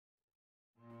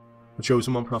The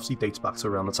Chosen One prophecy dates back to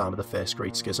around the time of the First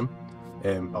Great Schism,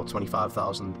 about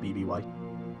 25,000 BBY.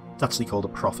 It's actually called a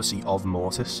prophecy of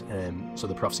Mortis, so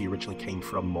the prophecy originally came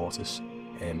from Mortis,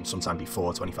 sometime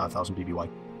before 25,000 BBY.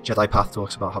 Jedi Path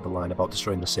talks about how the line about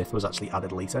destroying the Sith was actually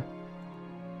added later.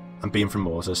 And being from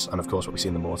Mortis, and of course what we see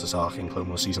in the Mortis arc in Clone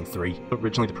Wars Season 3,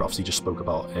 originally the prophecy just spoke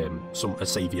about a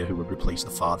saviour who would replace the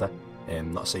Father,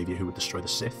 not a saviour who would destroy the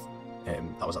Sith.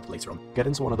 That was added later on. Get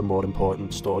into one of the more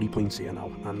important story points here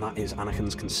now, and that is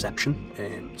Anakin's conception.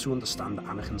 To understand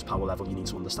Anakin's power level, you need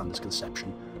to understand his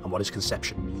conception and what his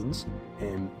conception means.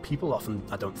 People often,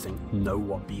 I don't think, know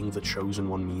what being the Chosen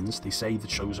One means. They say the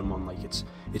Chosen One like it's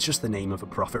just the name of a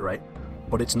prophet, right?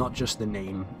 But it's not just the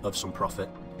name of some prophet,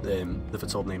 the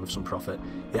foretold name of some prophet.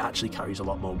 It actually carries a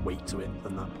lot more weight to it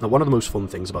than that. Now, one of the most fun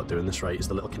things about doing this, right, is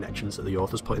the little connections that the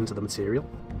authors put into the material.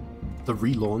 The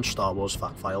relaunched Star Wars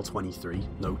Fact File 23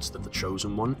 notes that the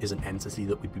Chosen One is an entity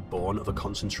that would be born of a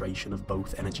concentration of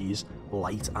both energies,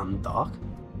 light and dark.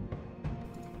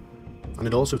 And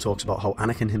it also talks about how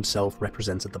Anakin himself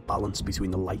represented the balance between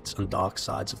the light and dark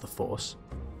sides of the Force.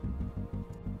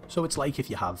 So it's like if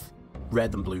you have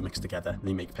red and blue mixed together,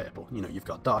 they make purple. You know, you've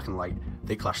got dark and light,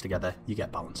 they clash together, you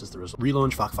get balance as the result.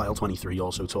 Relaunch Fact File 23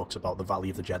 also talks about the Valley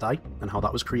of the Jedi and how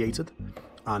that was created,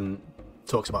 and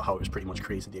talks about how it was pretty much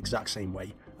created the exact same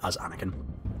way as Anakin.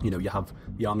 You know, you have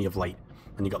the Army of Light,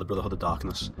 and you've got the Brotherhood of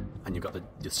Darkness, and you've got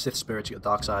the Sith spirits, you've got the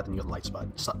dark side, and you've got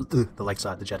the light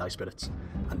side, the Jedi spirits.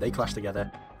 And they clash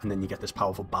together, and then you get this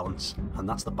powerful balance, and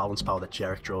that's the balance power that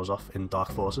Jarek draws off in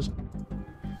Dark Forces.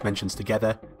 Mentions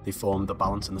together, they formed the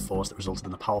balance in the Force that resulted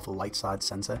in the powerful light side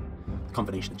centre. The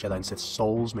combination of Jedi and Sith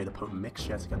souls made a potent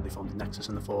mixture. Together they formed a nexus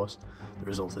in the Force that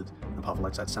resulted in a powerful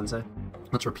light side centre.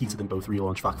 That's repeated in both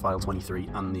Relaunch Fact File 23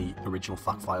 and the original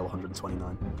Fact File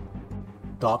 129.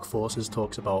 Dark Forces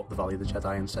talks about the Valley of the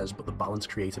Jedi and says, but the balance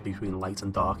created between light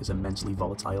and dark is immensely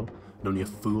volatile, and only a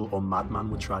fool or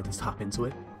madman would try to tap into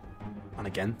it. And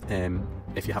again,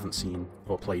 if you haven't seen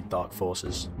or played Dark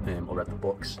Forces or read the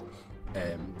books,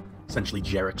 essentially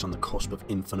Jarek's on the cusp of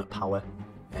infinite power,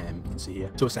 you can see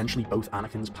here. So essentially both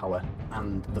Anakin's power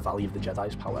and the Valley of the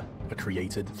Jedi's power are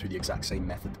created through the exact same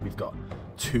method. We've got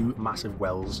two massive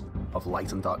wells of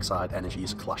light and dark side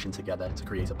energies clashing together to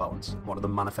create a balance. One of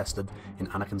them manifested in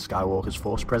Anakin Skywalker's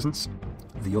Force presence,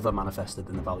 the other manifested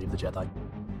in the Valley of the Jedi.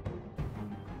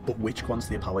 But which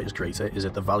quantity of power is greater? Is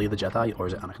it the Valley of the Jedi or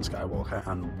is it Anakin Skywalker,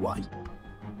 and why?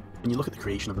 When you look at the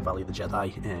creation of the Valley of the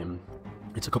Jedi,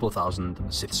 it's a couple of thousand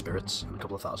Sith spirits and a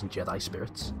couple of thousand Jedi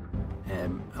spirits,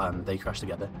 and they crash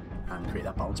together and create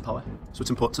that balance power. So it's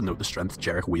important to note the strength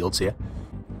Jarek wields here.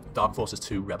 Dark Forces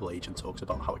 2 Rebel Agent talks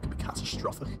about how it could be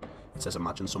catastrophic. It says,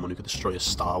 imagine someone who could destroy a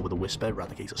star with a whisper,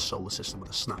 eradicate a solar system with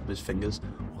a snap of his fingers,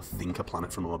 or think a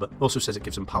planet from orbit. It also says it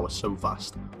gives him power so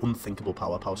vast, unthinkable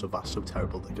power so vast, so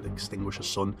terrible that it could extinguish a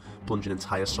sun, plunge an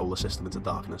entire solar system into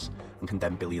darkness, and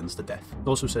condemn billions to death. It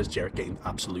also says Jarek gained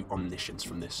absolute omniscience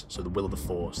from this, so the will of the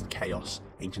Force, the chaos,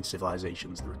 ancient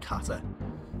civilizations, the Rakata,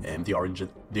 the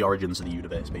origins of the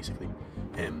universe, basically.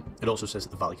 It also says that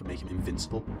the Valley can make him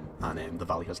invincible, and the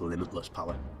Valley has limitless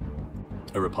power.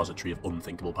 A repository of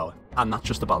unthinkable power. And that's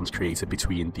just the balance created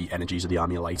between the energies of the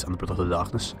Army of Light and the Brotherhood of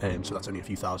Darkness. So that's only a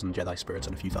few thousand Jedi spirits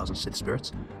and a few thousand Sith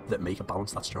spirits that make a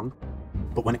balance that strong.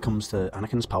 But when it comes to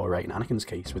Anakin's power, right, in Anakin's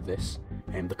case with this,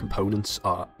 the components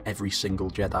are every single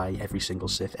Jedi, every single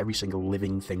Sith, every single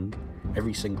living thing,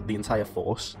 the entire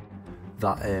Force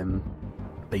that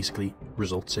basically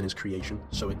results in his creation.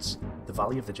 So it's the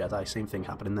Valley of the Jedi, same thing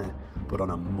happening there, but on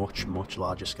a much, much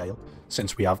larger scale.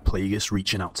 Since we have Plagueis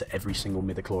reaching out to every single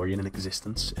midichlorian in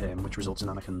existence, which results in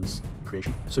Anakin's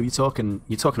creation. So you're talking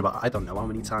about, I don't know how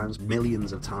many times,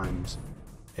 millions of times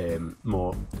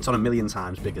more. It's on a million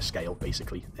times bigger scale,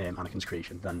 basically, Anakin's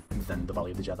creation than the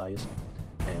Valley of the Jedi is.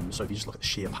 So if you just look at the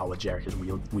sheer power Jarek is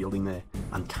wielding there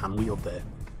and can wield there,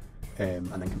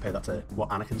 and then compare that to what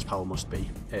Anakin's power must be,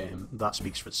 that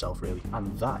speaks for itself, really.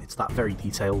 And it's that very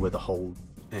detail where the whole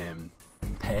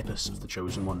purpose of the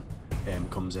Chosen One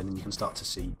comes in, and you can start to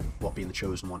see what being the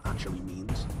Chosen One actually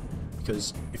means.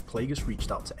 Because if Plagueis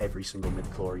reached out to every single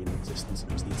midichlorian in existence,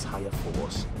 it was the entire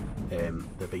Force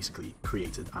that basically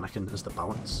created Anakin as the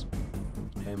balance.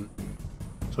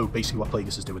 So basically what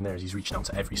Plagueis is doing there is he's reaching out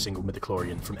to every single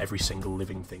midichlorian from every single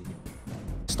living thing.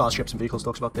 Starships and Vehicles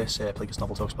talks about this, Plagueis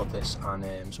novel talks about this,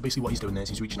 and so basically what he's doing there is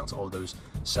he's reaching out to all of those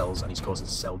cells and he's causing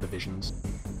cell divisions.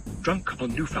 Drunk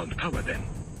on newfound power then,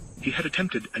 he had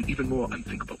attempted an even more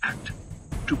unthinkable act,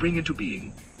 to bring into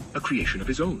being a creation of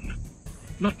his own.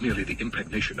 Not merely the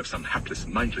impregnation of some hapless,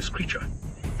 mindless creature,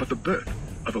 but the birth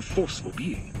of a forceful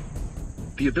being.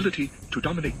 The ability to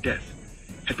dominate death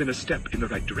had been a step in the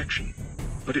right direction,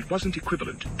 but it wasn't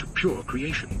equivalent to pure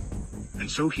creation. And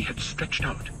so he had stretched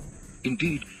out,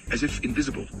 indeed as if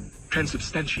invisible,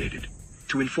 transubstantiated,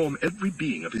 to inform every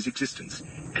being of his existence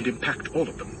and impact all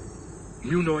of them,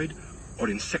 munoid or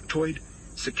insectoid,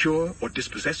 secure or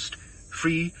dispossessed,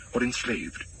 free or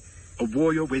enslaved, a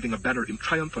warrior waving a banner in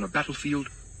triumph on a battlefield,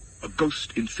 a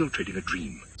ghost infiltrating a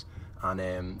dream.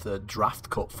 And the draft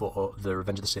cut for the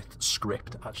Revenge of the Sith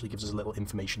script actually gives us a little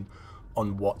information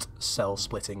on what cell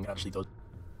splitting actually does.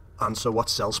 And so what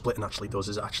cell splitting actually does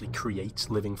is it actually creates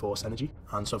living force energy.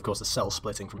 And so of course the cell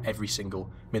splitting from every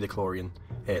single midichlorian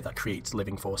that creates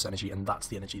living force energy, and that's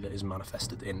the energy that is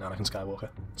manifested in Anakin Skywalker.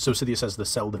 So Sidious says the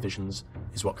cell divisions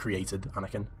is what created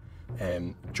Anakin.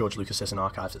 George Lucas says in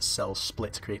Archives that cells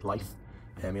split to create life.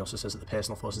 He also says that the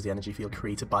personal force is the energy field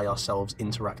created by ourselves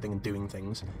interacting and doing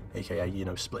things, aka, you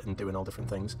know, splitting, doing all different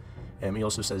things. He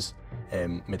also says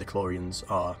midichlorians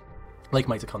are like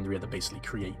mitochondria that basically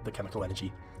create the chemical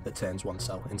energy that turns one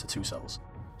cell into two cells.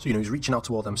 So, you know, he's reaching out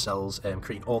to all them cells,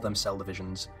 creating all them cell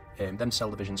divisions. Them cell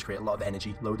divisions create a lot of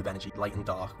energy, load of energy, light and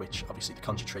dark, which obviously the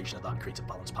concentration of that creates a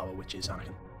balanced power, which is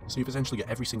Anakin. So you've essentially got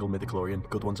every single midichlorian,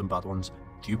 good ones and bad ones,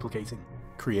 duplicating,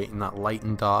 creating that light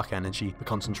and dark energy, the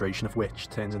concentration of which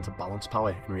turns into balanced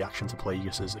power in reaction to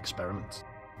Plagueis' experiments.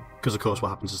 Because of course what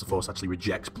happens is the Force actually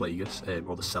rejects Plagueis,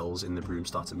 or the cells in the room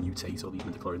start to mutate, or these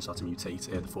midichlorians start to mutate,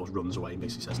 the Force runs away and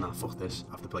basically says, nah, fuck this.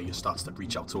 After Plagueis starts to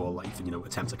reach out to all life and, you know,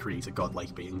 attempt to create a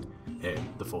godlike being,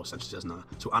 the Force essentially says, nah.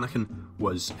 So Anakin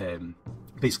was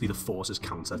basically the Force's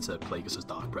counter to Plagueis'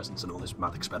 dark presence and all his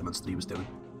mad experiments that he was doing.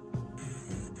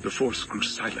 The Force grew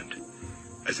silent,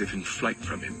 as if in flight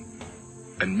from him,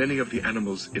 and many of the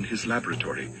animals in his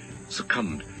laboratory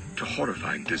succumbed to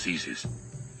horrifying diseases.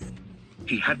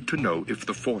 He had to know if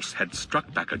the Force had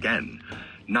struck back again,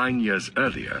 9 years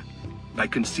earlier, by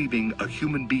conceiving a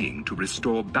human being to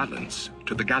restore balance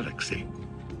to the galaxy.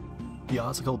 The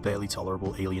article Barely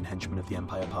Tolerable Alien Henchman of the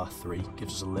Empire Part 3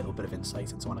 gives us a little bit of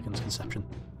insight into Anakin's conception.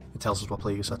 It tells us what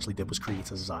Plagueis actually did was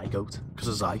create a zygote, because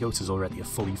a zygote is already a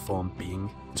fully formed being.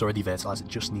 It's already fertilized, it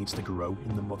just needs to grow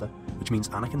in the mother, which means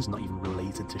Anakin's not even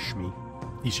related to Shmi.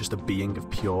 He's just a being of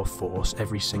pure force,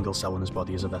 every single cell in his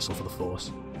body is a vessel for the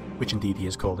Force, which indeed he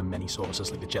is called in many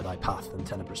sources like the Jedi Path and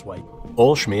Tenebrous Way.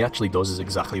 All Shmi actually does is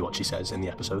exactly what she says in the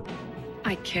episode.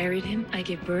 I carried him, I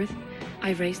gave birth,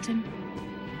 I raised him.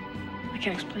 I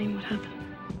can't explain what happened.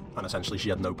 And essentially she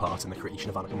had no part in the creation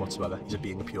of Anakin whatsoever. He's a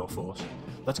being of pure force.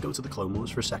 Let's go to the Clone Wars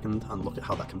for a second and look at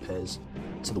how that compares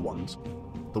to the Wands.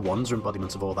 The Wands are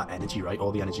embodiments of all that energy, right?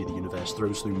 All the energy of the universe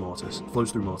flows through Mortis,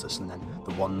 and then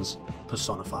the Wands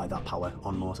personify that power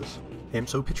on Mortis.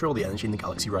 So picture all the energy in the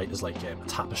galaxy, right, as like a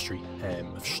tapestry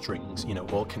of strings, you know,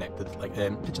 all connected. Like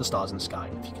picture the stars in the sky,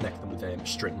 and if you connect them with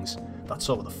strings, that's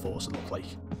sort of what the Force would look like.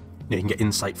 You can get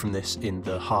insight from this in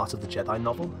the Heart of the Jedi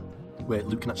novel, where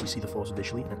Luke can actually see the Force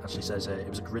visually, and it actually says it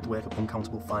was a grid work of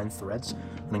uncountable fine threads,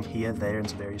 running here, there,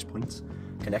 into various points,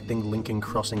 connecting, linking,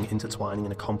 crossing, intertwining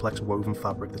in a complex woven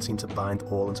fabric that seemed to bind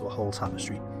all into a whole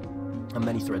tapestry, and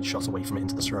many threads shot away from it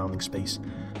into the surrounding space,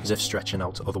 as if stretching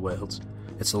out to other worlds.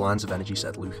 It's the lines of energy,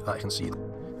 said Luke, I can see it.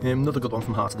 Another good one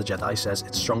from Heart of the Jedi says,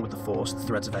 it's strong with the Force, the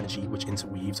threads of energy which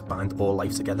interweave to bind all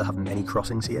life together have many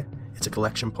crossings here. It's a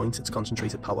collection point, its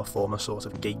concentrated power form a sort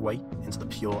of gateway into the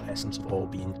pure essence of all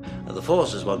being. And the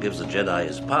Force is what gives the Jedi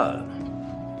his power.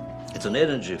 It's an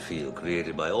energy field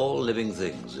created by all living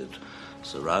things. It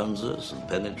surrounds us and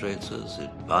penetrates us, it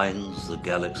binds the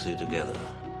galaxy together.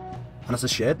 And it's a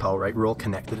shared power, right? We're all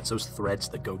connected, it's those threads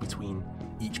that go between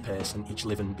each person, each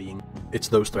living being. It's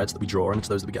those threads that we draw on, it's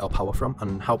those that we get our power from,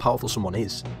 and how powerful someone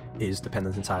is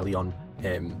dependent entirely on,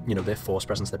 you know, their Force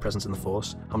presence, their presence in the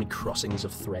Force. How many crossings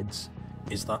of threads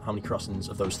is that? How many crossings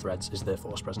of those threads is their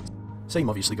Force presence? Same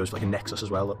obviously goes for like a nexus as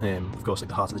well. Of course, like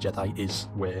the Heart of the Jedi is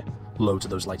where loads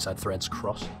of those light side threads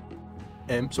cross.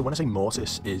 So when I say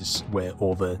Mortis is where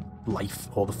all the life,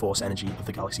 all the Force energy of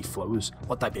the galaxy flows,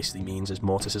 what that basically means is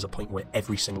Mortis is a point where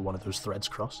every single one of those threads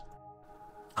cross.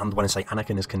 And when I say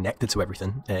Anakin is connected to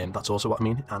everything, that's also what I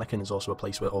mean. Anakin is also a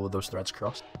place where all of those threads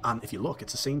cross. And if you look,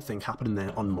 it's the same thing happening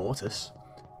there on Mortis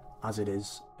as it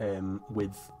is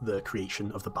with the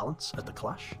creation of the balance at the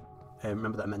Clash.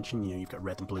 Remember that I mentioned, you know, you've got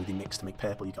red and blue, they mix to make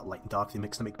purple, you've got light and dark, they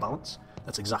mix to make balance.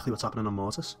 That's exactly what's happening on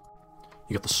Mortis.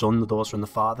 You've got the Son, the daughter, and the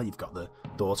father. You've got the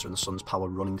daughter and the son's power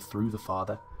running through the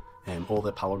father. All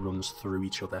their power runs through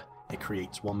each other. It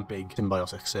creates one big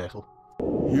symbiotic circle.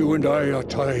 You and I are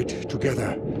tied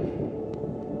together,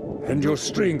 and your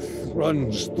strength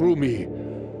runs through me.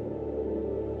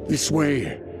 This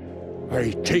way,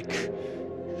 I take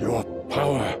your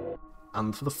power.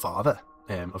 And for the father,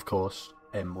 of course,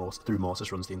 through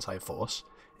Mortis runs the entire Force.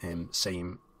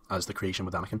 Same as the creation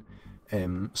with Anakin.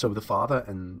 So the father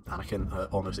and Anakin are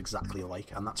almost exactly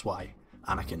alike, and that's why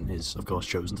Anakin is, of course,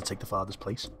 chosen to take the father's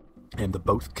place. They're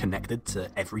both connected to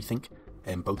everything,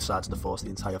 both sides of the Force, the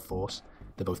entire Force.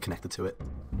 They're both connected to it,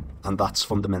 and that's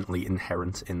fundamentally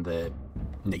inherent in their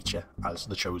nature as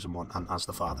the chosen one and as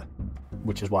the father,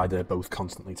 which is why they're both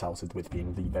constantly touted with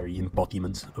being the very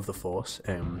embodiment of the Force.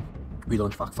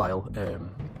 Relaunch Fact File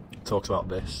talks about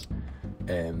this.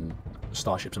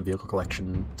 Starships and Vehicle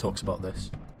Collection talks about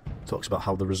this. Talks about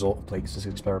how the result of Plagueis'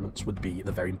 experiments would be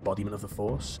the very embodiment of the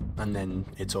Force, and then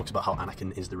it talks about how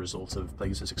Anakin is the result of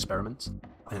Plagueis' experiments.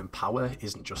 Power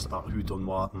isn't just about who done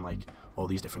what and like all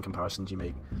these different comparisons you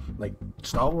make. Like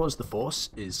Star Wars, the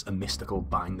Force is a mystical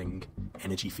binding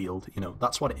energy field. You know,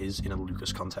 that's what it is in a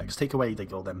Lucas context. Take away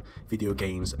like all them video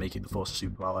games that make it the Force a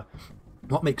superpower.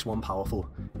 What makes one powerful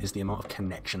is the amount of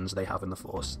connections they have in the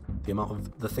Force, the amount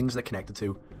of the things they're connected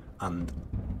to, and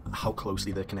how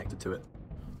closely they're connected to it.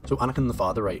 So Anakin the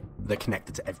father, right, they're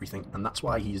connected to everything, and that's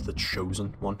why he's the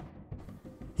chosen one.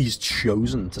 He's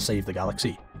chosen to save the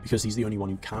galaxy, because he's the only one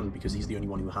who can, because he's the only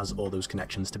one who has all those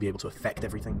connections to be able to affect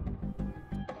everything.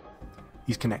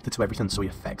 He's connected to everything, so he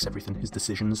affects everything. His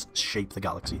decisions shape the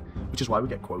galaxy, which is why we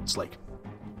get quotes like,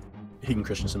 Hayden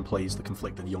Christensen plays the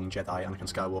conflicted young Jedi Anakin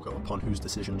Skywalker, upon whose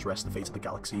decisions rest the fate of the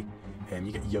galaxy.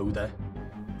 You get Yoda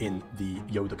in the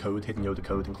Yoda Code, Hidden Yoda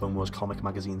Code in Clone Wars Comic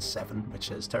Magazine 7, which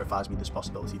says, terrifies me this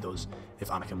possibility does. If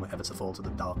Anakin were ever to fall to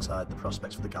the dark side, the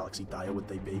prospects for the galaxy dire would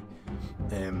they be?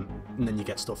 And then you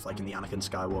get stuff like in the Anakin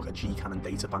Skywalker G-Canon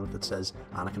databank that says,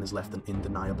 Anakin has left an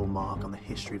undeniable mark on the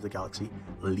history of the galaxy,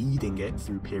 leading it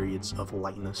through periods of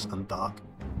lightness and dark.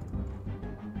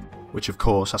 Which of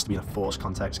course has to be in a Force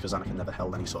context, because Anakin never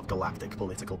held any sort of galactic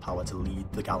political power to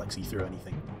lead the galaxy through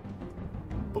anything.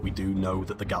 But we do know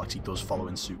that the galaxy does follow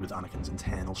in suit with Anakin's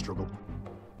internal struggle.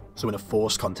 So in a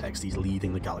Force context, he's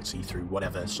leading the galaxy through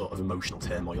whatever sort of emotional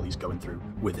turmoil he's going through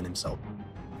within himself.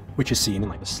 Which is seen in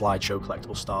like the slideshow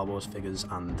collectible Star Wars figures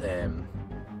and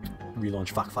Relaunch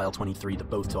Fact File 23 that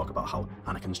both talk about how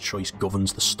Anakin's choice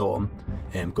governs the storm,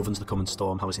 governs the coming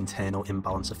storm, how his internal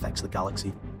imbalance affects the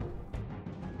galaxy.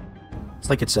 It's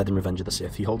like it said in Revenge of the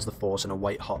Sith, he holds the Force in a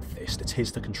white-hot fist, it's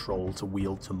his to control, to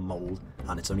wield, to mould,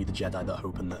 and it's only the Jedi that are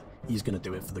hoping that he's going to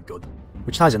do it for the good.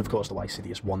 Which ties in, of course, to why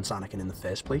Sidious wants Anakin in the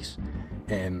first place.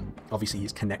 Obviously,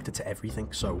 he's connected to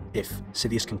everything, so if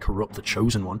Sidious can corrupt the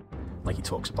Chosen One, like he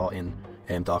talks about in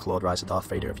Dark Lord Rise of Darth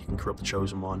Vader, if he can corrupt the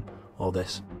Chosen One, all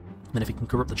this, then if he can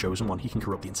corrupt the Chosen One, he can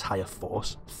corrupt the entire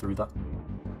Force through that.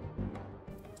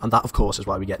 And that, of course, is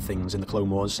why we get things in the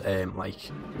Clone Wars, like...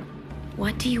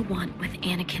 What do you want with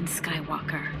Anakin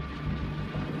Skywalker?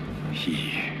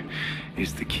 He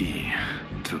is the key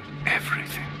to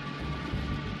everything.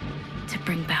 To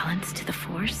bring balance to the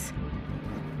Force?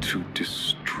 To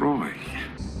destroy.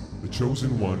 The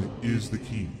Chosen One is the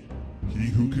key. He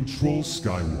who controls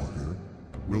Skywalker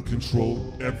will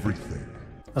control everything.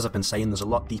 As I've been saying, there's a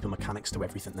lot deeper mechanics to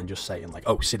everything than just saying, like,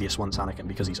 oh, Sidious wants Anakin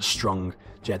because he's a strong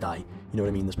Jedi. You know what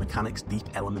I mean? There's mechanics, deep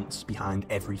elements behind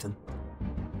everything.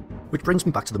 Which brings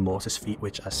me back to the Mortis feat,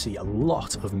 which I see a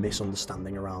lot of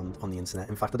misunderstanding around on the internet.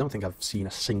 In fact, I don't think I've seen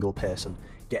a single person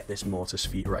get this Mortis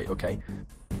feat right, okay?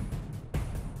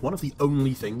 One of the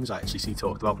only things I actually see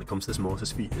talked about when it comes to this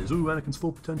Mortis feat is, ooh, Anakin's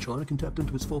full potential, Anakin tapped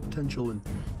into his full potential and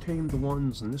tamed the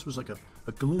ones, and this was like a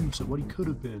glimpse at what he could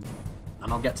have been.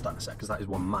 And I'll get to that in a sec, because that is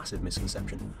one massive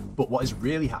misconception. But what is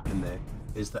really happening there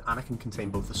is that Anakin can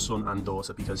tame both the son and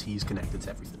daughter because he's connected to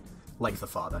everything. Like the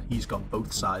father, he's got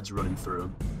both sides running through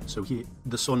him. So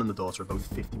the son and the daughter are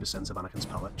both 50% of Anakin's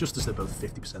power, just as they're both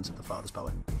 50% of the father's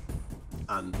power.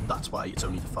 And that's why it's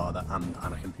only the father and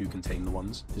Anakin who can tame the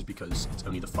ones, is because it's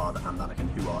only the father and Anakin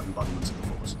who are embodiments of the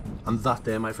Force. And that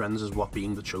there, my friends, is what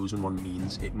being the Chosen One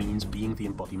means. It means being the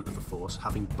embodiment of the Force,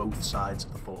 having both sides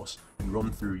of the Force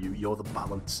run through you. You're the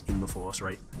balance in the Force,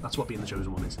 right? That's what being the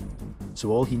Chosen One is. So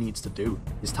all he needs to do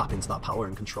is tap into that power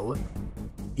and control it.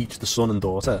 Each the son and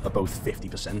daughter are both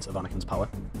 50% of Anakin's power.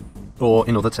 Or,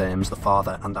 in other terms, the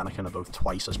father and Anakin are both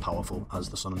twice as powerful as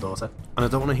the son and daughter. And I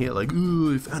don't want to hear like,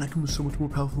 ooh, if Anakin was so much more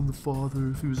powerful than the father,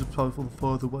 if he was as powerful as the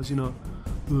father, why is he not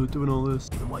doing all this?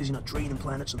 And why is he not draining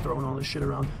planets and throwing all this shit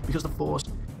around? Because the Force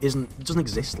doesn't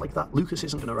exist like that. Lucas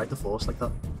isn't going to write the Force like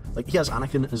that. Like, he has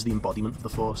Anakin as the embodiment of the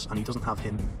Force, and he doesn't have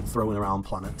him throwing around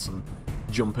planets and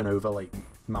jumping over, like,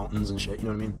 mountains and shit, you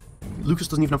know what I mean? Lucas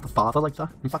doesn't even have the father like that.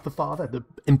 In fact, the father, the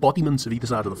embodiments of either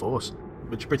side of the Force,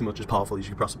 which are pretty much as powerful as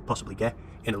you could possibly get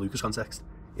in a Lucas context,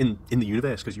 in the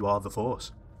universe, because you are the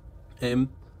Force.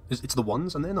 It's the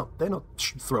ones, and they're not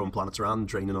throwing planets around,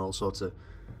 draining all sorts of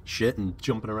shit and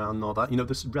jumping around and all that. You know,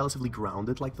 this is relatively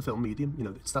grounded like the film medium. You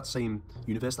know, it's that same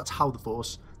universe. That's how the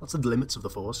Force, that's the limits of the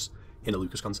Force in a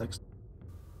Lucas context.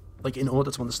 Like, in order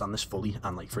to understand this fully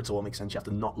and like for it to all make sense, you have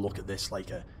to not look at this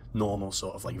like a normal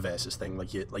sort of like versus thing,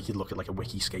 like you'd look at like a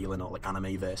wiki scaling or like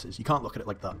anime versus. You can't look at it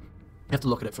like that. You have to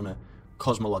look at it from a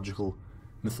cosmological,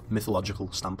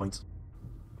 mythological standpoint.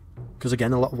 Because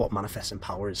again, a lot of what manifests in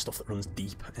power is stuff that runs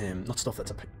deep, not stuff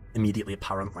that's immediately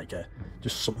apparent, like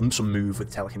just some move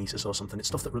with telekinesis or something. It's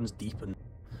stuff that runs deep and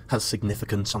has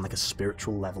significance on like a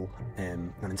spiritual level,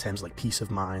 and in terms of like peace of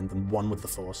mind and one with the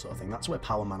Force sort of thing. That's where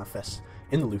power manifests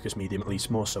in the Lucas medium, at least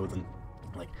more so than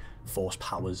like Force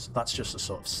powers. That's just a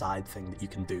sort of side thing that you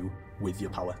can do with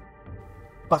your power.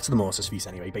 Back to the Mortis feat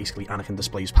anyway. Basically, Anakin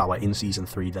displays power in Season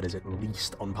 3 that is at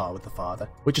least on par with the Father,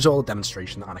 which is all a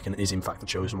demonstration that Anakin is in fact the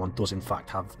Chosen One, does in fact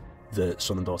have the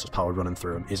son and daughter's power running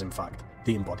through him, is in fact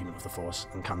the embodiment of the Force,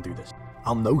 and can do this.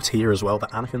 I'll note here as well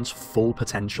that Anakin's full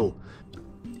potential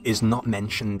is not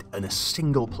mentioned in a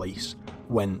single place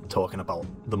when talking about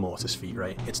the Mortis feat,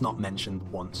 right? It's not mentioned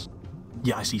once.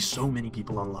 Yeah, I see so many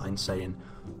people online saying,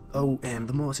 oh,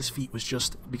 the Mortis feat was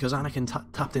just because Anakin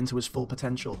tapped into his full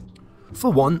potential. For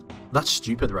one, that's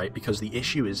stupid, right? Because the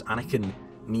issue is Anakin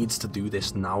needs to do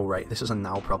this now, right? This is a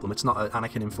now problem. It's not an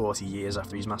Anakin in 40 years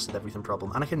after he's mastered everything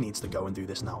problem. Anakin needs to go and do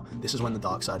this now. This is when the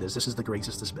dark side is. This is the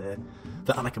greatest despair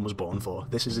that Anakin was born for.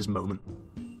 This is his moment,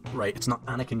 right? It's not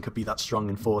Anakin could be that strong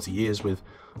in 40 years with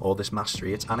all this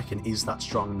mastery. It's Anakin is that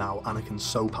strong now. Anakin's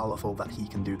so powerful that he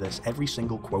can do this. Every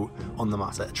single quote on the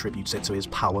matter attributes it to his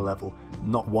power level.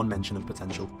 Not one mention of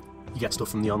potential. You get stuff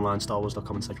from the online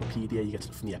StarWars.com encyclopedia, you get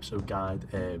stuff from the episode guide,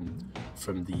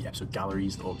 from the episode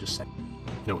galleries that all just said,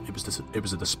 you know, it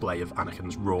was a display of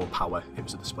Anakin's raw power, it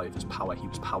was a display of his power, he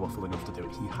was powerful enough to do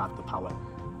it, he had the power.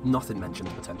 Nothing mentioned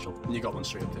potential. And you got one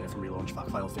straight up there from Relaunch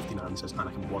Fact File 59 says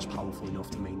Anakin was powerful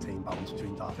enough to maintain balance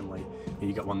between dark and light. And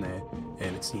you got one there,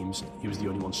 and it seems he was the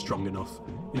only one strong enough.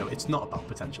 You know, it's not about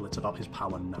potential, it's about his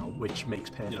power now, which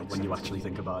makes perfect sense when you actually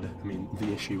think about it. I mean,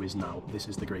 the issue is now. This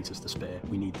is the greatest despair.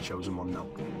 We need the Chosen One now.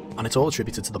 And it's all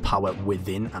attributed to the power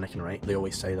within Anakin, right? They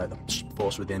always say that the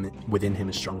Force within him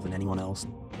is stronger than anyone else.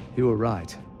 You were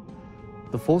right.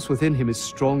 The Force within him is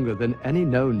stronger than any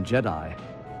known Jedi.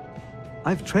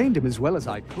 I've trained him as well as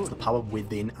I could. It's the power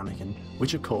within Anakin,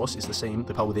 which of course is the same.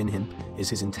 The power within him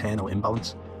is his internal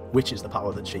imbalance, which is the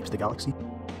power that shapes the galaxy.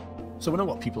 So we know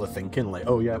what people are thinking, like,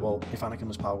 oh yeah, well, if Anakin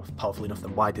was powerful enough,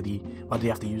 then why did he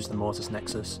have to use the Mortis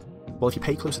Nexus? Well, if you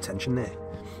pay close attention there,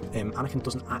 Anakin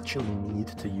doesn't actually need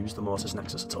to use the Mortis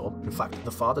Nexus at all. In fact, the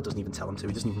Father doesn't even tell him to,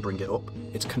 he doesn't even bring it up.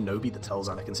 It's Kenobi that tells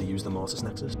Anakin to use the Mortis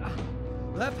Nexus.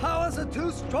 Their powers are too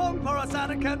strong for us,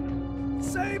 Anakin!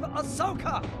 Save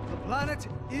Ahsoka! The planet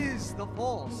is the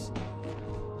Force.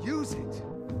 Use it.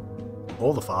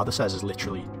 All the Father says is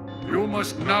literally, You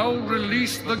must now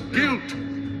release the guilt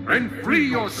and free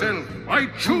yourself by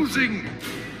choosing.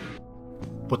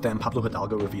 But then Pablo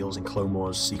Hidalgo reveals in Clone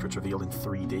Wars Secrets Revealed in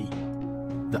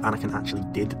 3D that Anakin actually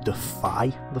did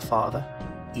defy the Father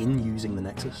in using the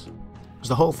Nexus. Because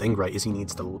the whole thing, right, is he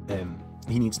needs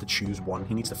to choose one.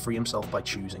 He needs to free himself by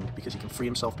choosing, because he can free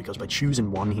himself because by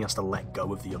choosing one, he has to let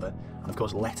go of the other. And of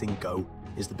course, letting go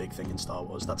is the big thing in Star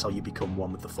Wars. That's how you become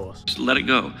one with the Force. Just let it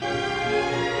go.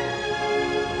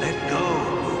 Let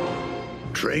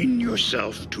go. Train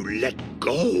yourself to let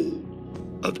go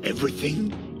of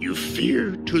everything you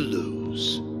fear to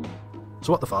lose.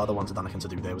 So what the Father wanted Anakin to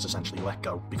do there was essentially let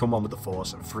go, become one with the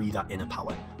Force, and free that inner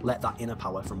power. Let that inner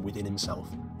power from within himself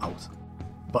out.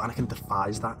 But Anakin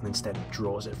defies that and instead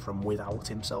draws it from without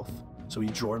himself. So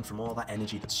he's drawing from all that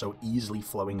energy that's so easily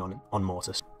flowing on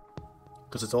Mortis.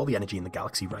 Because it's all the energy in the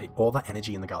galaxy, right? All that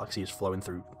energy in the galaxy is flowing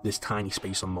through this tiny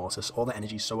space on Mortis. All that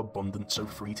energy is so abundant, so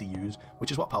free to use,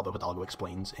 which is what Pablo Hidalgo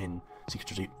explains in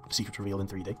Secrets Revealed in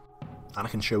 3D.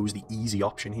 Anakin chose the easy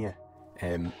option here,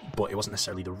 but it wasn't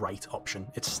necessarily the right option.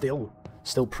 It still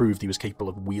proved he was capable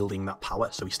of wielding that power,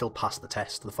 so he still passed the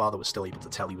test. The Father was still able to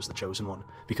tell he was the Chosen One,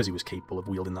 because he was capable of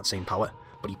wielding that same power,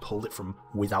 but he pulled it from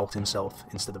without himself,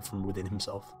 instead of from within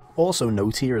himself. Also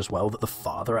note here as well that the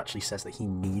Father actually says that he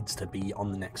needs to be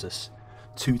on the Nexus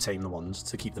to tame the ones,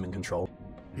 to keep them in control.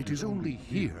 It is only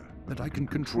here that I can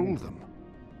control them.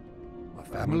 A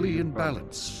family in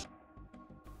balance.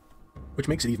 Which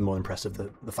makes it even more impressive,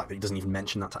 the fact that he doesn't even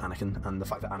mention that to Anakin, and the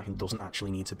fact that Anakin doesn't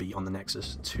actually need to be on the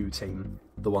Nexus to tame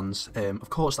the ones. Of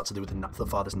course, that's to do with the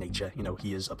Father's nature. You know,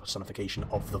 he is a personification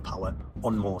of the power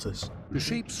on Mortis. The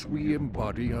shapes we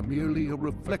embody are merely a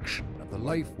reflection of the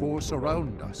life force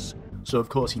around us. So of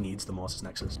course he needs the Mortis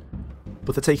Nexus.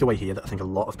 But the takeaway here that I think a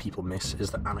lot of people miss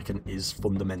is that Anakin is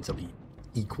fundamentally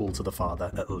equal to the Father,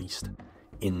 at least,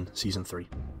 in Season 3.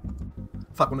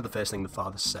 In fact, one of the first things the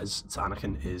Father says to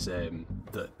Anakin is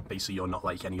that basically you're not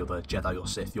like any other Jedi or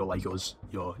Sith. You're like us.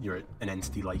 You're an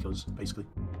entity like us, basically.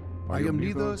 I am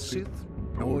neither Sith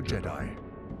nor Jedi.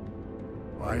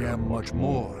 I am much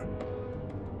more.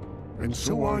 And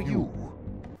so are you.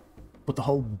 But the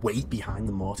whole weight behind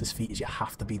the Mortis feat is you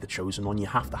have to be the chosen one. You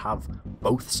have to have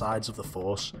both sides of the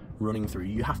Force running through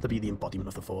you. You have to be the embodiment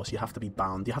of the Force. You have to be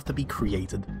bound. You have to be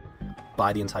created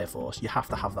by the entire Force. You have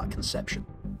to have that conception.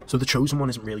 So the chosen one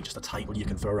isn't really just a title you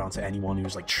can throw around to anyone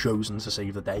who's like chosen to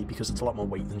save the day, because it's a lot more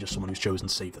weight than just someone who's chosen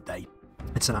to save the day.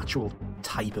 It's an actual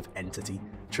type of entity.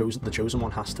 The chosen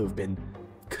one has to have been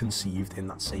conceived in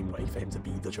that same way for him to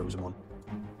be the chosen one.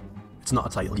 It's not a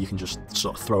title you can just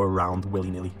sort of throw around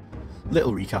willy-nilly.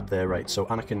 Little recap there, right? So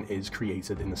Anakin is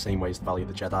created in the same way as the Valley of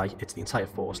the Jedi. It's the entire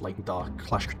Force, light and dark,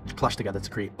 clash together to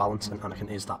create balance, and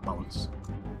Anakin is that balance.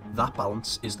 That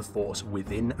balance is the Force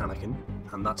within Anakin,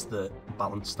 and that's the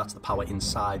balance, that's the power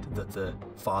inside that the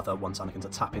Father wants Anakin to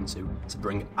tap into to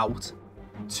bring out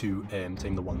to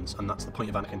tame the ones. And that's the point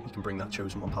of Anakin. He can bring that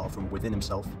chosen one power from within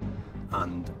himself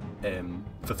and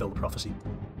fulfill the prophecy.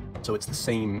 So it's the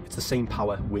same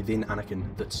power within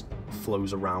Anakin that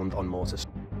flows around on Mortis.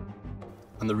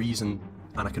 And the reason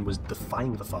Anakin was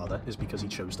defying the Father is because he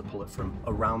chose to pull it from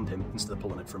around him instead of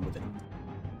pulling it from within him.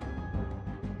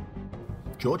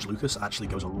 George Lucas actually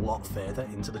goes a lot further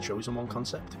into the Chosen One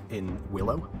concept in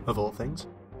Willow, of all things,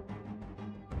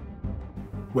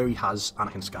 where he has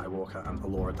Anakin Skywalker and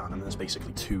Elora Danan, and there's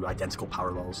basically two identical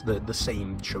parallels, the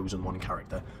same Chosen One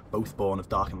character, both born of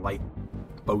dark and light,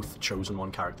 both Chosen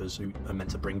One characters who are meant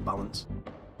to bring balance.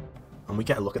 And we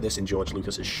get a look at this in George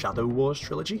Lucas's Shadow Wars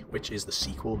trilogy, which is the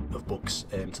sequel of books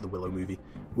to the Willow movie,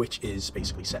 which is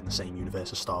basically set in the same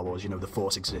universe as Star Wars. You know, the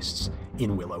Force exists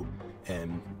in Willow.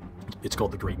 It's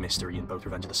called the Great Mystery in both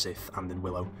Revenge of the Sith and in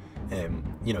Willow.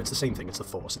 You know, it's the same thing. It's the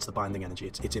Force. It's the binding energy.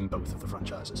 It's in both of the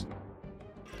franchises.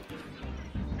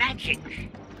 Magic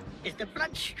is the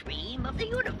bloodstream of the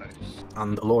universe.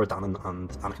 And Elora Danan and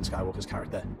Anakin Skywalker's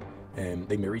character,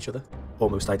 they mirror each other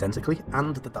almost identically,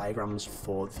 and the diagrams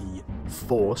for the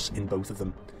Force in both of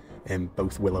them,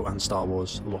 both Willow and Star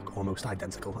Wars, look almost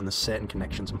identical, and there's certain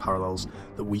connections and parallels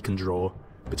that we can draw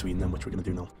between them, which we're going to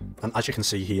do now. And as you can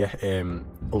see here,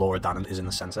 Elora Danan is in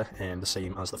the centre, the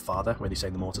same as the Father, where they say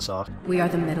the Mortis arc. We are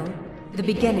the middle, the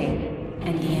beginning,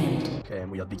 and the end.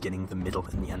 We are the beginning, the middle,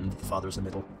 and the end. The Father is the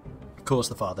middle. Of course,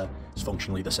 the Father is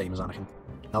functionally the same as Anakin.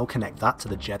 Now connect that to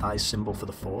the Jedi's symbol for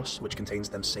the Force, which contains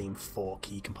them same 4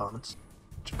 key compartments.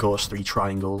 Which, of course, 3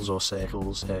 triangles or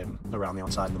circles around the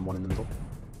outside and then 1 in the middle.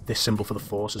 This symbol for the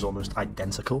Force is almost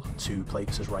identical to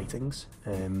Plagueis' writings,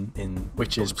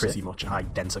 which is pretty much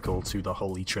identical to the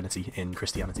Holy Trinity in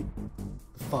Christianity.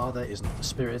 The Father is not the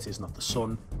Spirit, is not the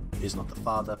Son, is not the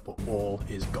Father, but all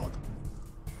is God.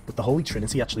 But the Holy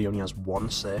Trinity actually only has 1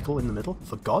 circle in the middle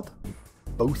for God.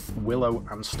 Both Willow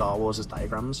and Star Wars'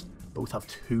 diagrams both have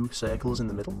 2 circles in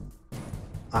the middle.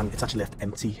 And it's actually left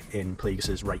empty in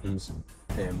Plagueis' writings,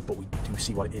 but we do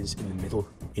see what it is in the middle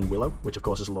in Willow, which of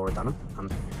course is Elora Danan.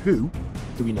 And who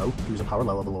do we know who's a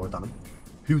parallel of Elora Danan?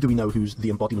 Who do we know who's the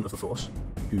embodiment of the Force,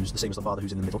 who's the same as the Father,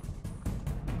 who's in the middle?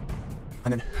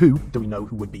 And then who do we know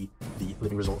who would be the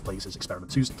living result of Plagueis'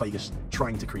 experiments? Who's Plagueis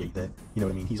trying to create there? You know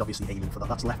what I mean? He's obviously aiming for that.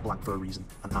 That's left blank for a reason,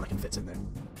 and Anakin fits in there.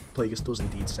 Plagueis does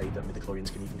indeed say that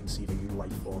midichlorians can even conceive a new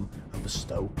life form and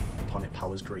bestow upon it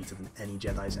powers greater than any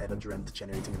Jedi's ever dreamt,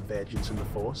 generating a vergence in the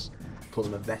Force, calls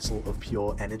him a vessel of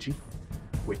pure energy,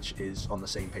 which is on the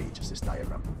same page as this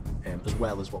diagram, as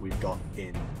well as what we've got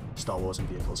in Star Wars and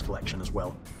Vehicles collection as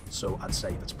well. So I'd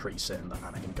say that's pretty certain that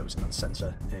Anakin goes in that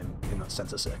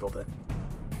center circle there.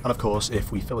 And of course,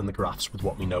 if we fill in the graphs with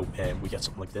what we know, we get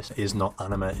something like this: is not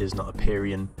Anima, is not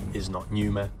Aperion, is not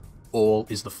Pneuma, all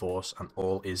is the Force, and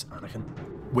all is Anakin.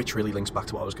 Which really links back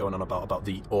to what I was going on about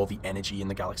all the energy in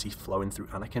the galaxy flowing through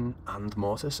Anakin and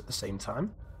Mortis at the same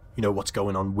time. You know, what's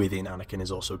going on within Anakin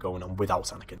is also going on without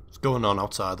Anakin. It's going on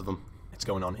outside of him. It's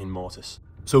going on in Mortis.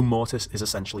 So Mortis is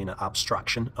essentially an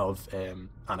abstraction of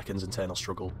Anakin's internal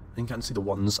struggle. And you can see the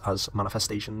ones as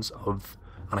manifestations of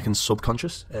Anakin's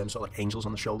subconscious, sort of like angels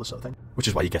on the shoulder sort of thing. Which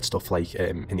is why you get stuff like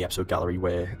in the episode gallery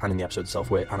and in the episode itself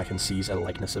where Anakin sees a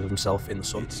likeness of himself in the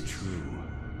sun. It's true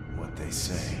what they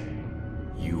say.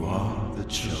 You are the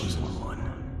chosen one.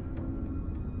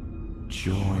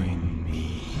 Join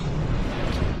me.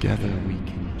 Together we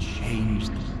can change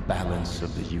the balance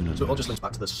of the universe. So it all just links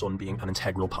back to the sun being an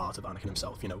integral part of Anakin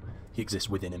himself. You know, he exists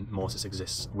within him. Mortis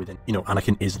exists within. You know,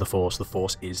 Anakin is the Force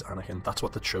is Anakin. That's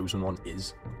what the Chosen One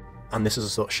is. And this is the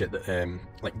sort of shit that,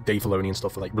 like, Dave Filoni and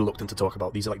stuff are, like, reluctant to talk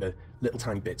about. These are, like, the little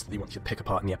tiny bits that they want you to pick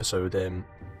apart in the episode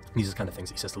These are the kind of things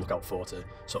that he says to look out for to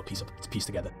sort of piece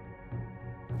together.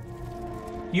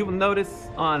 You will notice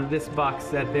on this box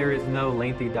that there is no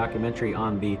lengthy documentary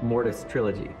on the Mortis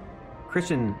trilogy.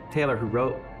 Christian Taylor, who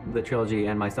wrote the trilogy,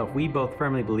 and myself, we both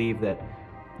firmly believe that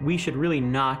we should really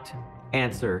not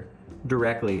answer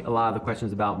directly a lot of the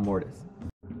questions about Mortis.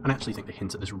 And I actually think they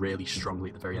hint at this really strongly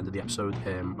at the very end of the episode,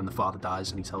 when the father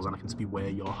dies and he tells Anakin to beware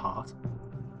your heart.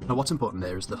 Now what's important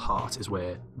there is the heart is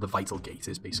where the vital gate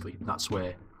is, basically. That's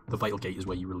where the vital gate is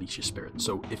where you release your spirit.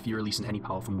 So if you're releasing any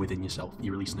power from within yourself,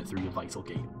 you're releasing it through your vital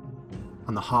gate.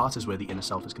 And the heart is where the inner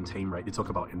self is contained, right? They talk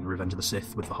about in Revenge of the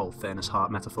Sith with the whole fairness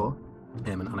heart metaphor.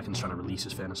 And Anakin's trying to release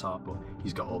his fairness heart, but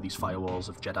he's got all these firewalls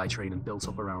of Jedi training built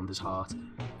up around his heart,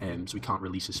 so he can't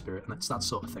release his spirit, and it's that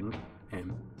sort of thing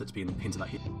that's being hinted at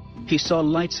here. He saw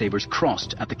lightsabers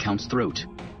crossed at the Count's throat.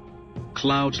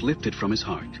 Clouds lifted from his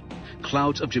heart.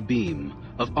 Clouds of Jabim,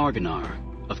 of Argonar,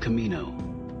 of Camino,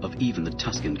 of even the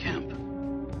Tusken camp.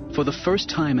 For the first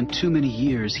time in too many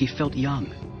years, he felt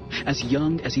young as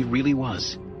he really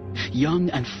was. Young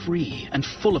and free and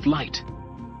full of light.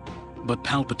 But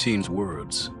Palpatine's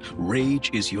words,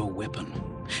 "Rage is your weapon,"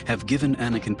 have given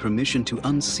Anakin permission to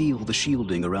unseal the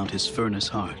shielding around his furnace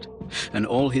heart, and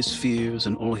all his fears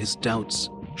and all his doubts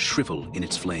shrivel in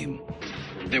its flame.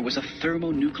 There was a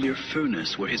thermonuclear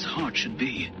furnace where his heart should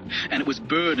be, and it was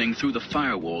burning through the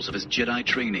firewalls of his Jedi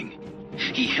training.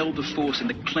 He held the Force in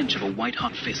the clench of a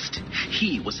white-hot fist.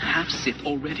 He was half Sith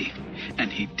already,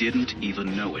 and he didn't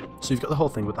even know it. So you've got the whole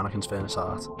thing with Anakin's furnace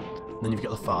heart. Then you've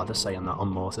got the father saying that on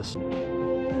Mortis.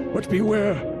 But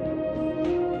beware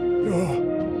your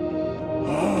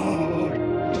heart.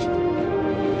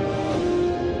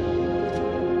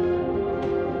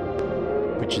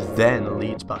 Which then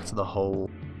leads back to the whole...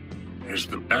 As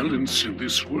the balance in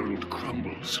this world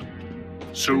crumbles,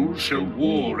 so shall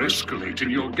war escalate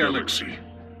in your galaxy.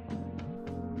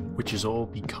 Which is all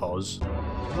because...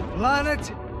 The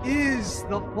planet is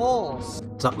the Force.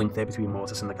 There's that link there between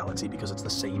Mortis and the galaxy because it's the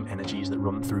same energies that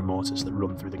run through Mortis that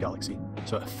run through the galaxy.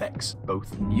 So it affects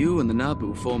both. You and the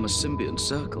Naboo form a symbiont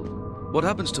circle. What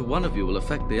happens to one of you will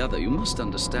affect the other. You must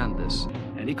understand this.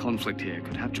 Any conflict here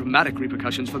could have dramatic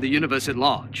repercussions for the universe at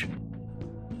large.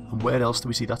 And where else do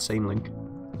we see that same link?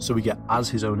 So we get as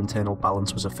his own internal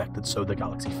balance was affected, so the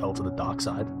galaxy fell to the dark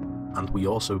side. And we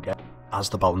also get, as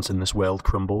the balance in this world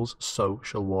crumbles, so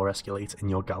shall war escalate in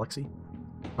your galaxy.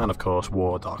 And of course,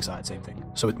 war, dark side, same thing.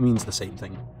 So it means the same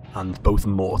thing. And both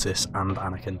Mortis and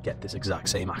Anakin get this exact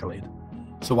same accolade.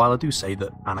 So while I do say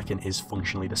that Anakin is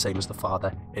functionally the same as the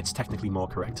father, it's technically more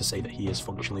correct to say that he is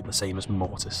functionally the same as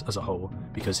Mortis as a whole,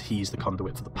 because he's the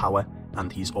conduit for the power,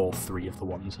 and he's all three of the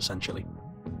ones, essentially.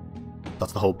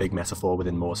 That's the whole big metaphor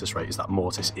within Mortis, right, is that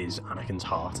Mortis is Anakin's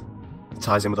heart. It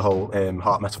ties in with the whole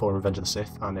heart metaphor in Revenge of the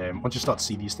Sith, and once you start to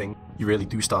see these things, you really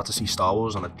do start to see Star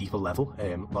Wars on a deeper level.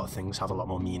 A lot of things have a lot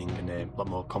more meaning and a lot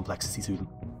more complexity to them.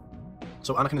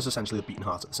 So Anakin is essentially the beating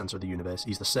heart at the centre of the universe.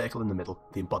 He's the circle in the middle,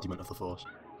 the embodiment of the Force.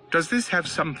 Does this have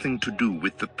something to do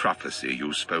with the prophecy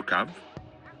you spoke of?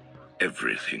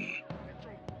 Everything.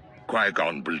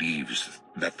 Qui-Gon believes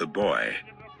that the boy,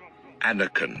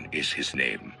 Anakin is his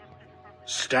name,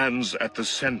 stands at the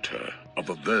center of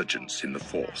a vergence in the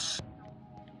Force.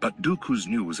 But Dooku's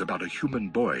news about a human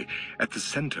boy at the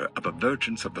center of a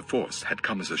vergence of the Force had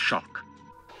come as a shock.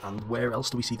 And where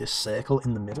else do we see this circle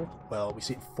in the middle? Well, we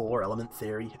see it four-element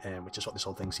theory, which is what this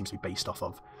whole thing seems to be based off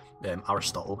of.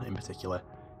 Aristotle, in particular,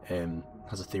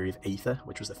 has a theory of aether,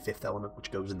 which was the fifth element,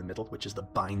 which goes in the middle, which is the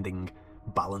binding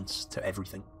balance to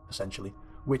everything, essentially.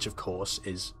 Which, of course,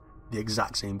 is the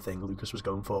exact same thing Lucas was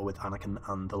going for with Anakin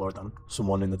and the Lord Dan.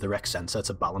 Someone in the direct center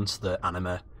to balance the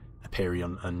anima,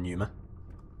 Hyperion, and pneuma.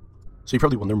 So you're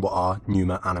probably wondering what are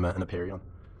pneuma, anima, and Hyperion.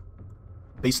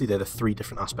 Basically, they're the three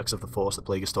different aspects of the Force that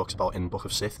Plagueis talks about in Book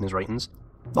of Sith in his writings.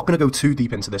 Not going to go too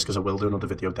deep into this because I will do another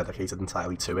video dedicated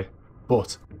entirely to it,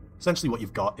 but essentially what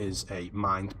you've got is a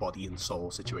mind, body, and soul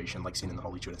situation like seen in the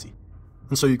Holy Trinity.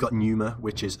 And so you've got pneuma,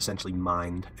 which is essentially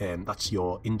mind, that's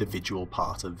your individual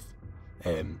part of,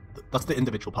 that's the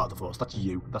individual part of the Force, that's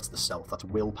you, that's the self, that's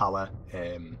willpower,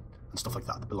 and stuff like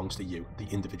that belongs to you, the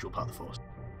individual part of the Force.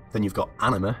 Then you've got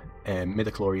anima,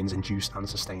 midichlorians induce and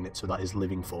sustain it, so that is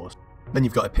living force. Then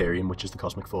you've got Hyperion, which is the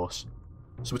cosmic force.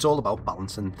 So it's all about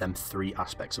balancing them three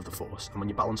aspects of the Force, and when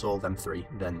you balance all them three,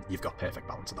 then you've got perfect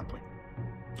balance at that point.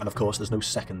 And of course, there's no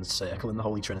second circle in the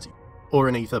Holy Trinity. Or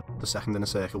in aether, the second inner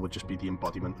circle would just be the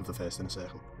embodiment of the first inner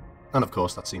circle. And of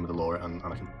course, that's seen with Allura and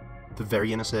Anakin. The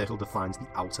very inner circle defines the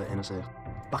outer inner circle.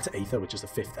 back to Aether, which is the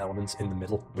fifth element in the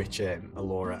middle, which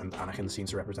Allura and Anakin seem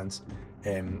to represent.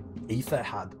 Aether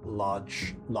had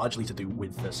largely to do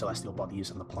with the celestial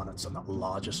bodies and the planets and that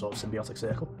larger sort of symbiotic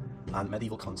circle, and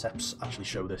medieval concepts actually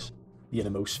show this. The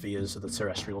innermost spheres are the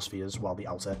terrestrial spheres, while the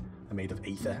outer are made of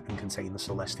aether and contain the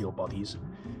celestial bodies,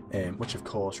 which of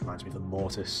course reminds me of the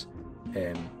mortis,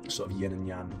 sort of yin and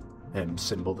yang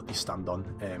symbol that they stand on,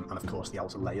 and of course the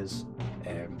outer layers,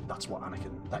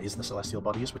 that is the celestial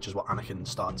bodies, which is what Anakin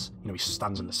starts, he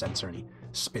stands in the center and he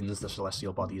spins the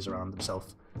celestial bodies around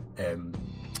himself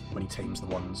when he tames the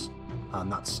ones,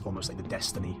 and that's almost like the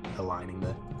destiny aligning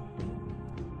there.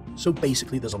 So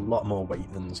basically there's a lot more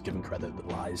weight than is given credit that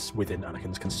lies within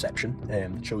Anakin's conception.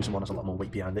 The Chosen One has a lot more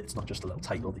weight behind it. It's not just a little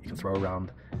title that you can throw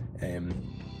around.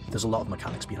 There's a lot of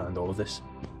mechanics behind all of this.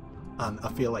 And I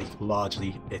feel like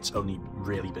largely it's only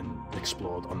really been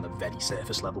explored on the very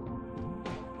surface level.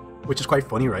 Which is quite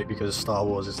funny, right? Because Star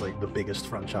Wars is like the biggest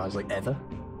franchise like ever.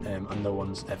 And no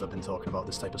one's ever been talking about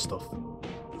this type of stuff.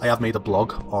 I have made a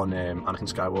blog on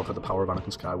Anakin Skywalker, the power of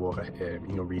Anakin Skywalker.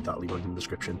 You can read that, leave a link in the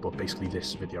description. But basically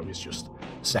this video is just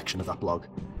a section of that blog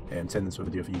turned into a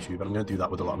video for YouTube, and I'm going to do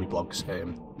that with a lot of my blogs.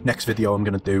 Next video I'm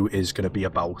going to do is going to be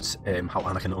about how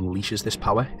Anakin unleashes this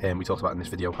power. We talked about in this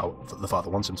video how the Father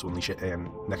wants him to unleash it.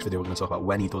 Next video we're going to talk about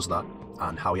when he does that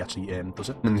and how he actually does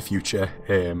it. In the future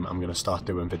I'm going to start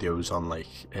doing videos on like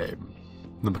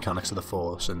the mechanics of the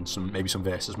Force and maybe some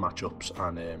versus matchups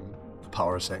and the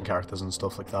power of certain characters and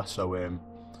stuff like that. So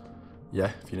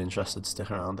yeah, if you're interested,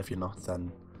 stick around. If you're not,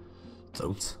 then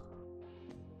don't.